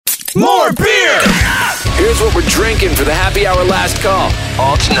More beer! Here's what we're drinking for the happy hour last call.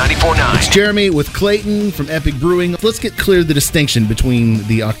 Alt 94.9. It's Jeremy with Clayton from Epic Brewing. Let's get clear the distinction between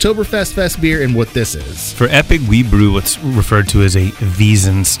the Oktoberfest Fest beer and what this is. For Epic, we brew what's referred to as a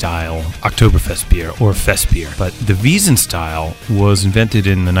Wiesen-style Oktoberfest beer or fest beer. But the Wiesen-style was invented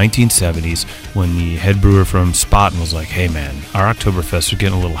in the 1970s when the head brewer from Spaten was like, hey man, our Oktoberfests are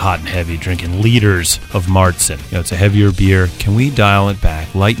getting a little hot and heavy, drinking liters of Marzen. It's a heavier beer. Can we dial it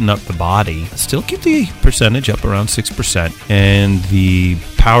back, lighten up the body, still keep the percentage up around 6%, and the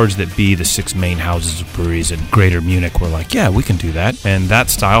powers that be, the 6 main houses of breweries in Greater Munich, were like, yeah, we can do that. And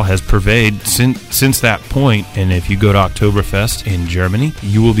that style has pervaded since that point. And if you go to Oktoberfest in Germany,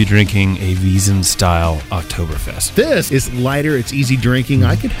 you will be drinking a Wiesen-style Oktoberfest. This is lighter. It's easy drinking.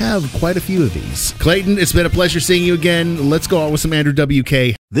 I could have quite a few of these. Clayton, it's been a pleasure seeing you again. Let's go on with some Andrew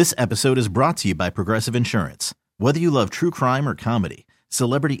WK. This episode is brought to you by Progressive Insurance. Whether you love true crime or comedy,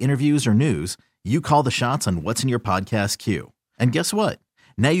 celebrity interviews or news, you call the shots on what's in your podcast queue. And guess what?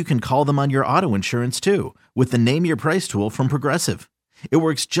 Now you can call them on your auto insurance too with the Name Your Price tool from Progressive. It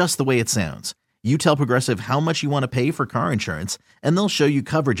works just the way it sounds. You tell Progressive how much you want to pay for car insurance, and they'll show you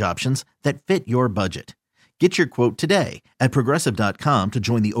coverage options that fit your budget. Get your quote today at Progressive.com to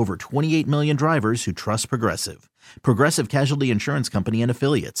join the over 28 million drivers who trust Progressive. Progressive Casualty Insurance Company and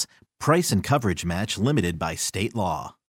Affiliates. Price and coverage match limited by state law.